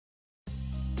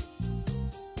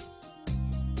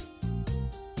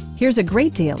Here's a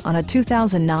great deal on a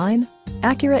 2009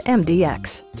 Acura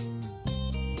MDX.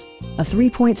 A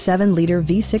 3.7-liter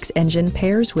V6 engine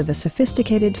pairs with a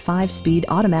sophisticated 5-speed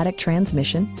automatic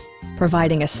transmission,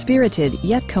 providing a spirited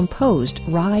yet composed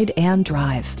ride and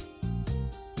drive.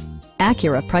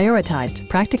 Acura prioritized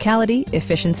practicality,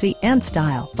 efficiency, and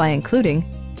style by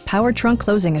including power trunk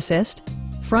closing assist,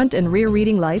 front and rear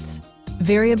reading lights,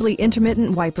 variably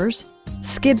intermittent wipers,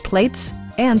 skid plates,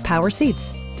 and power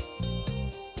seats.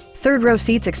 Third-row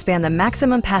seats expand the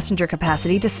maximum passenger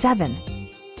capacity to 7.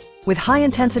 With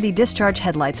high-intensity discharge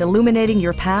headlights illuminating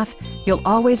your path, you'll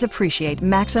always appreciate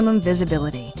maximum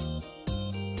visibility.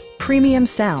 Premium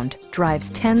sound drives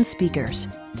 10 speakers,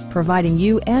 providing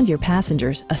you and your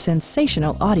passengers a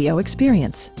sensational audio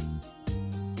experience.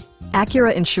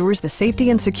 Acura ensures the safety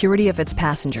and security of its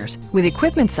passengers with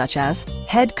equipment such as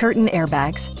head curtain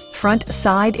airbags, front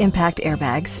side impact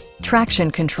airbags,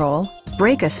 traction control,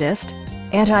 brake assist,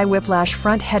 anti-whiplash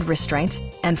front head restraints,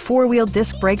 and 4-wheel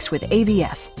disc brakes with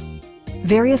ABS.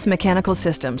 Various mechanical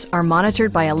systems are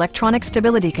monitored by electronic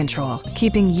stability control,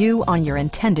 keeping you on your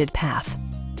intended path.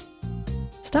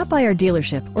 Stop by our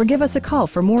dealership or give us a call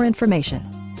for more information.